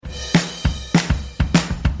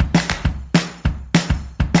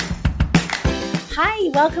Hi,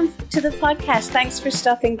 welcome to the podcast. Thanks for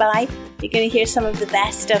stopping by. You're going to hear some of the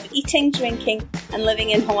best of eating, drinking and living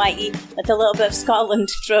in Hawaii with a little bit of Scotland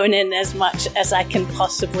thrown in as much as I can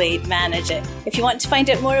possibly manage it. If you want to find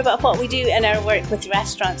out more about what we do and our work with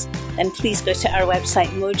restaurants, then please go to our website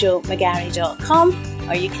mojomagari.com,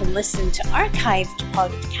 or you can listen to archived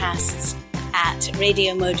podcasts at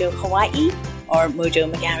Radio Mojo Hawaii or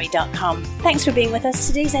mojomagari.com. Thanks for being with us.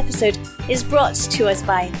 Today's episode is brought to us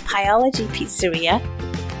by Pieology Pizzeria.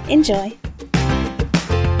 Enjoy.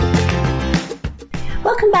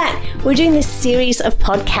 Welcome back. We're doing this series of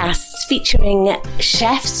podcasts featuring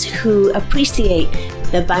chefs who appreciate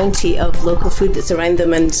the bounty of local food that's around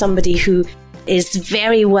them, and somebody who is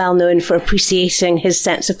very well known for appreciating his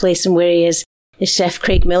sense of place and where he is Chef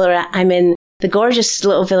Craig Miller. I'm in the gorgeous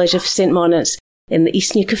little village of St. Monets in the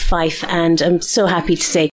East Neuk of Fife, and I'm so happy to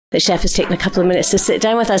say that Chef has taken a couple of minutes to sit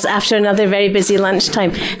down with us after another very busy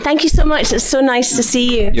lunchtime. Thank you so much. It's so nice to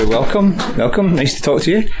see you. You're welcome. Welcome. Nice to talk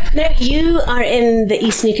to you. Now, you are in the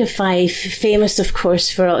East Neuk of Fife, famous, of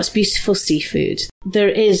course, for all its beautiful seafood. There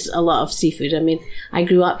is a lot of seafood. I mean, I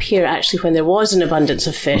grew up here actually when there was an abundance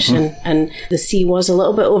of fish, and the sea was a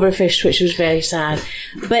little bit overfished, which was very sad.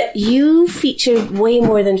 But you feature way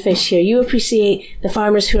more than fish here. You appreciate the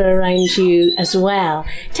farmers who are around you as well.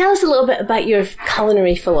 Tell us a little bit about your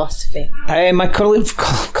culinary philosophy. My culinary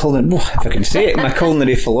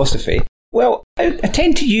philosophy. Well, I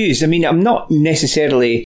tend to use, I'm not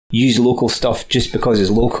necessarily use local stuff just because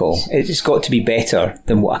it's local. It's got to be better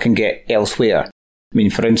than what I can get elsewhere.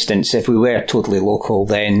 For instance, if we were totally local,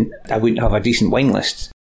 then I wouldn't have a decent wine list.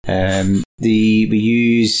 We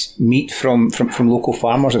use meat from local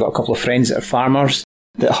farmers. I've got a couple of friends that are farmers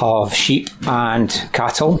that have sheep and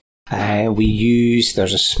cattle.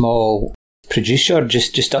 There's a small producer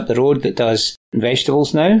just up the road that does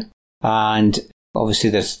vegetables now. And obviously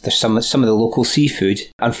there's some of the local seafood.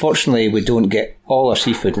 Unfortunately, we don't get all our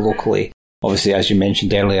seafood locally. Obviously, as you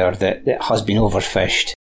mentioned earlier, that has been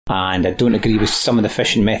overfished. And I don't agree with some of the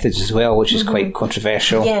fishing methods as well, which is quite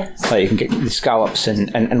controversial. Yes. Like you can get the scallops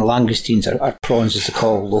and langoustines or prawns, as they're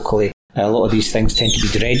called locally. A lot of these things tend to be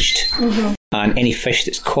dredged. And any fish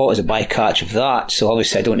that's caught is a bycatch of that. So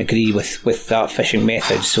obviously I don't agree with that fishing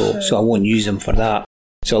method, so I won't use them for that.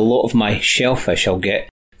 So a lot of my shellfish I'll get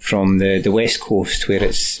from the west coast, where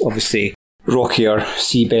it's obviously rockier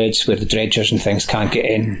seabeds where the dredgers and things can't get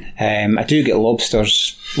in. I do get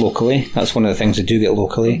lobsters locally. That's one of the things I do get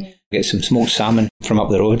locally. Get some smoked salmon from up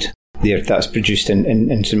the road. That's produced in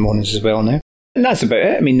St. Monets as well now. And that's about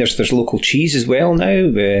it. There's local cheese as well now.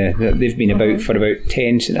 They've been about for about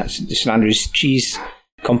 10, so that's the St. Andrews Cheese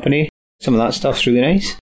Company. Some of that stuff's really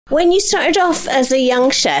nice. When you started off as a young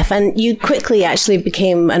chef, and you quickly actually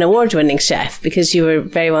became an award-winning chef because you were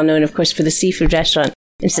very well known, of course, for the seafood restaurant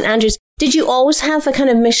in St. Andrews, did you always have a kind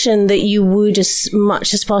of mission that you would, as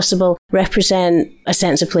much as possible, represent a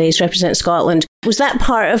sense of place, represent Scotland? Was that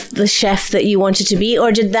part of the chef that you wanted to be,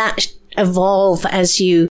 or did that evolve as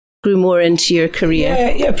you grew more into your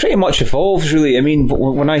career? Yeah, pretty much evolves, really.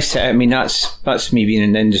 When I say, that's me being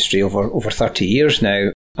in the industry over 30 years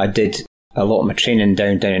now. I did a lot of my training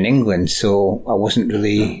down in England, so I wasn't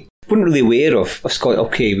really aware of Scotland.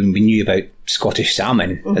 Okay, when we knew about Scottish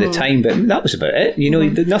salmon at the time, but that was about it.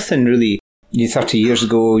 Nothing really. 30 years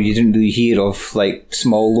ago, you didn't really hear of like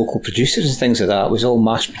small local producers and things like that. It was all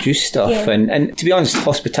mass-produced stuff. Yeah. And to be honest,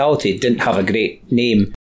 hospitality didn't have a great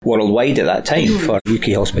name worldwide at that time for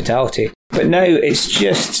UK hospitality. But now it's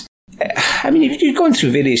just, you're going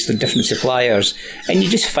through various different suppliers, and you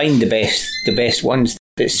just find the best ones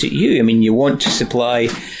that suit you. You want to supply,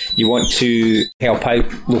 you want to help out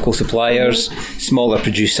local suppliers, smaller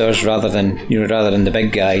producers rather than the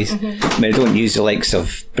big guys. I don't use the likes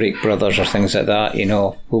of Break Brothers or things like that.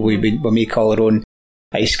 We make all our own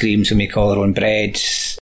ice creams, we make all our own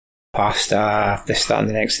breads, pasta, this, that, and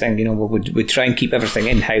the next thing. We try and keep everything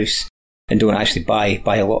in house and don't actually buy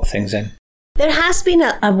a lot of things in. There has been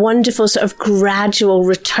a wonderful sort of gradual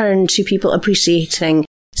return to people appreciating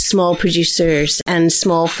small producers and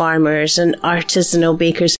small farmers and artisanal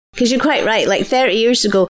bakers. Because you're quite right, like 30 years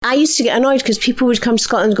ago, I used to get annoyed because people would come to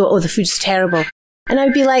Scotland and go, oh, the food's terrible. And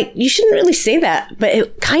I'd be like, you shouldn't really say that. But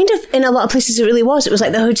it kind of, in a lot of places, it really was. It was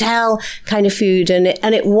like the hotel kind of food, and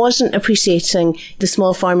it wasn't appreciating the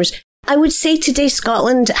small farmers. I would say today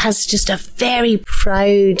Scotland has just a very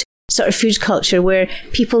proud sort of food culture where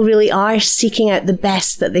people really are seeking out the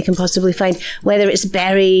best that they can possibly find, whether it's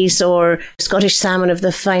berries or Scottish salmon of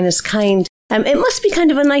the finest kind. It must be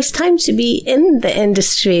kind of a nice time to be in the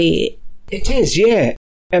industry. It is, yeah.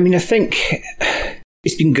 I think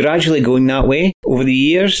it's been gradually going that way over the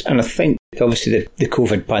years, and I think obviously the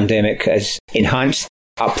COVID pandemic has enhanced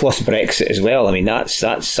that, plus Brexit as well. I mean, that's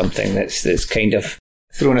something that's kind of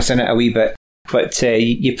thrown us in it a wee bit. But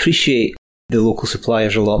you appreciate the local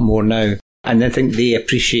suppliers a lot more now, and I think they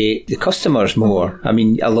appreciate the customers more. I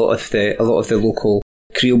mean, a lot of the local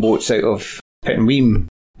creel boats out of Pittenweem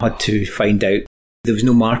had to find out there was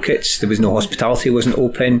no markets, there was no hospitality, wasn't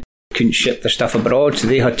open, couldn't ship their stuff abroad, so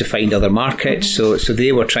they had to find other markets. So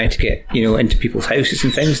they were trying to get, into people's houses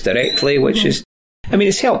and things directly, which is, I mean,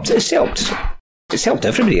 it's helped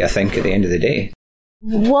everybody, I think, at the end of the day.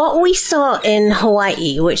 What we saw in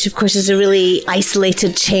Hawaii, which of course is a really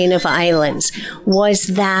isolated chain of islands, was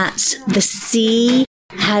that the sea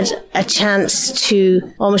had a chance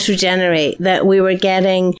to almost regenerate, that we were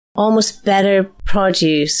getting almost better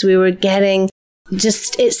produce. We were getting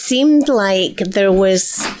it seemed like there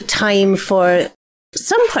was time for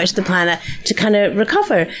some parts of the planet to kind of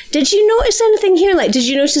recover. Did you notice anything here? Like, did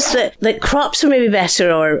you notice that crops were maybe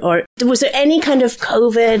better, or was there any kind of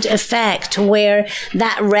COVID effect where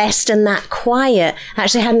that rest and that quiet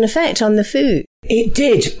actually had an effect on the food? It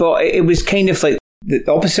did, but it was kind of like the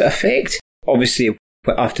opposite effect. Obviously,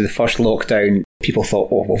 after the first lockdown, people thought,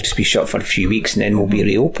 oh, we'll just be shut for a few weeks and then we'll be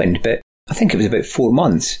reopened. But I think it was about 4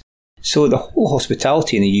 months. So the whole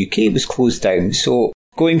hospitality in the UK was closed down. So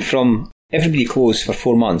going from everybody closed for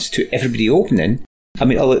 4 months to everybody opening, I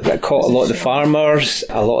mean, that caught a lot of the farmers,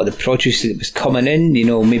 a lot of the produce that was coming in.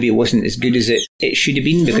 Maybe it wasn't as good as it should have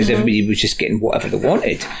been because everybody was just getting whatever they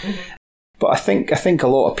wanted. But I think a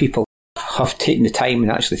lot of people have taken the time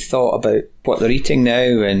and actually thought about what they're eating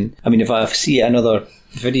now. And I mean, if I see another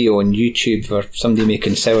video on YouTube for somebody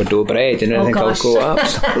making sourdough bread, and I think I'll go,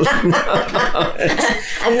 absolutely not.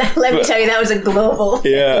 And let me tell you, that was a global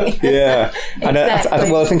thing. Yeah. And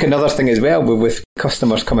exactly. I think another thing as well, with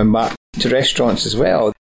customers coming back to restaurants as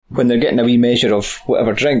well, when they're getting a wee measure of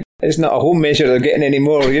whatever drink, it's not a home measure they're getting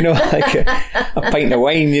anymore, like a pint of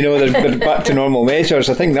wine, they're back to normal measures.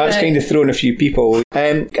 I think that's kind of thrown a few people.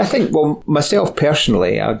 I think, well, myself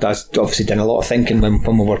personally, I've obviously done a lot of thinking when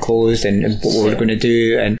we were closed and what we were going to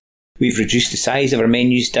do, and we've reduced the size of our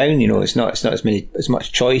menus down. It's not as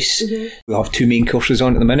much choice. We'll have 2 main courses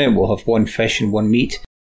on at the minute. We'll have 1 fish and 1 meat.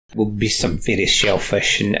 Will be some various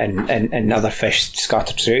shellfish and other fish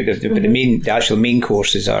scattered throughout. But the actual main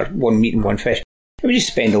courses are 1 meat and 1 fish. And we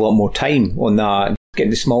just spend a lot more time on that,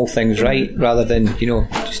 getting the small things right, rather than,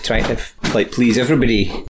 just trying to please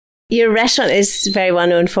everybody. Your restaurant is very well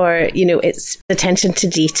known for, its attention to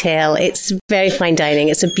detail. It's very fine dining.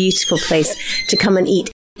 It's a beautiful place to come and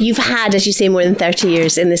eat. You've had, as you say, more than 30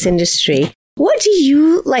 years in this industry. What do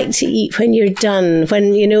you like to eat when you're done?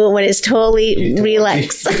 When it's totally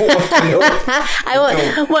relaxed?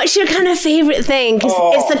 What's your kind of favourite thing? Because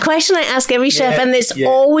it's the question I ask every chef, and it's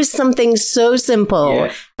always something so simple.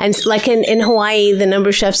 Yeah. And like in Hawaii, the number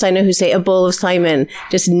of chefs I know who say a bowl of salmon,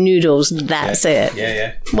 just noodles, that's it.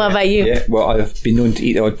 Yeah. What about you? Yeah, well, I've been known to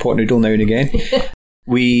eat the odd pot noodle now and again.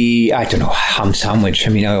 I don't know, ham sandwich. I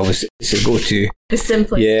mean, I always go to the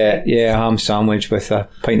simplest. Yeah, ham sandwich with a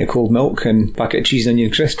pint of cold milk and packet of cheese and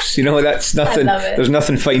onion crisps. That's nothing. I love it. There's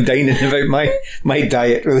nothing fine dining about my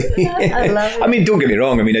diet, really. I love it. I mean, don't get me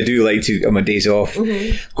wrong. I mean, I do like to, on my days off,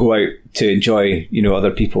 go out to enjoy,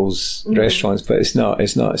 other people's restaurants, but it's not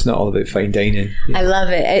all about fine dining. Yeah. I love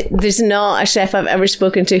it. There's not a chef I've ever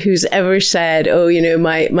spoken to who's ever said, oh,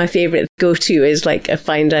 my favourite go-to is like a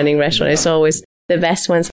fine dining restaurant. Yeah. It's always the best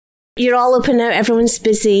ones. You're all open now, everyone's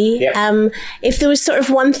busy. Yep. If there was sort of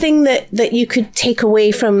one thing that you could take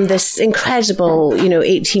away from this incredible,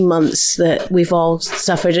 18 months that we've all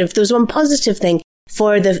suffered, if there was one positive thing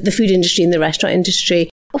for the food industry and the restaurant industry,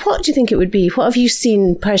 what do you think it would be? What have you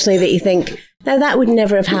seen personally that you think, now that would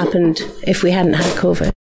never have happened if we hadn't had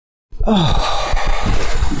COVID?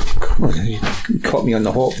 You caught me on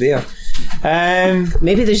the hop there.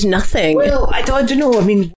 Maybe there's nothing. Well, I don't know. I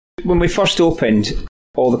mean, when we first opened,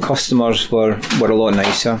 all the customers were a lot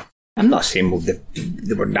nicer. I'm not saying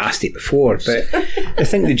they were nasty before, but I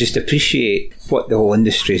think they just appreciate what the whole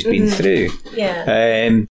industry has been through. Yeah.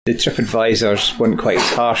 The TripAdvisors weren't quite as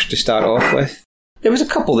harsh to start off with. There was a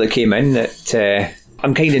couple that came in that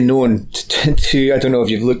I'm kind of known to. I don't know if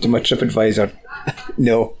you've looked at my TripAdvisor.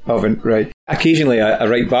 No, I haven't. Right. Occasionally I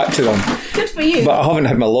write back to them. Good for you. But I haven't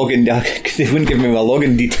had my login. They wouldn't give me my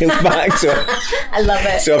login details back. So I love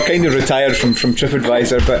it. So I've kind of retired from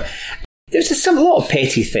TripAdvisor. But there's just a lot of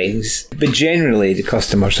petty things. But generally, the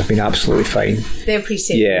customers have been absolutely fine. They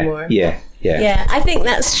appreciate it more. Yeah, I think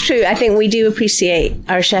that's true. I think we do appreciate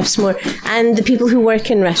our chefs more, and the people who work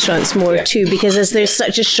in restaurants more too, because there's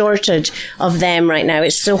such a shortage of them right now.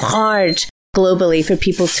 It's so hard globally for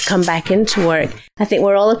people to come back into work. I think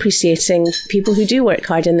we're all appreciating people who do work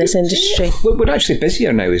hard in this industry. We're actually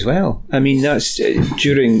busier now as well. I mean, that's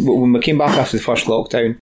when we came back after the first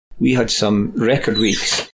lockdown, we had some record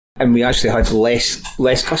weeks. And we actually had less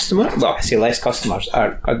customers. Well, I say less customers.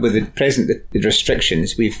 With the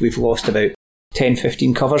restrictions, we've lost about 10,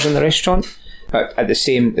 15 covers in the restaurant, but at the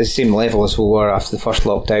same level as we were after the first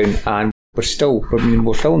lockdown. And we're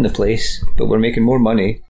filling the place, but we're making more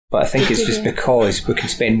money. But I think it's just because we can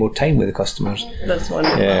spend more time with the customers. That's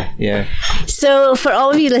wonderful. Yeah. So for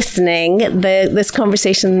all of you listening, this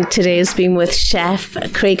conversation today has been with Chef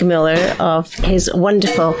Craig Miller of his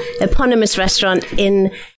wonderful eponymous restaurant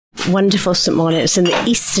in wonderful St Monic. It's in the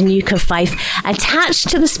eastern Uke of Fife. Attached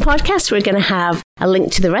to this podcast, we're going to have a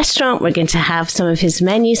link to the restaurant. We're going to have some of his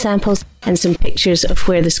menu samples and some pictures of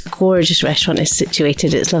where this gorgeous restaurant is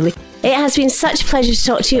situated. It's lovely. It has been such a pleasure to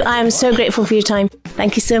talk to you. I am so grateful for your time.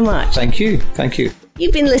 Thank you so much. Thank you.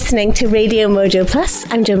 You've been listening to Radio Mojo Plus.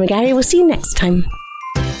 I'm Jo McGarry. We'll see you next time.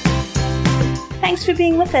 Thanks for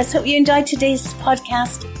being with us. Hope you enjoyed today's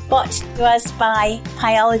podcast, brought to us by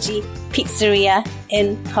Pyology Pizzeria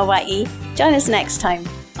in Hawaii. Join us next time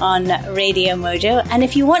on Radio Mojo. And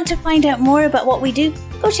if you want to find out more about what we do,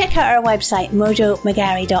 go check out our website,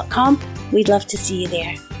 mojomcgarry.com. We'd love to see you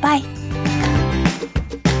there. Bye.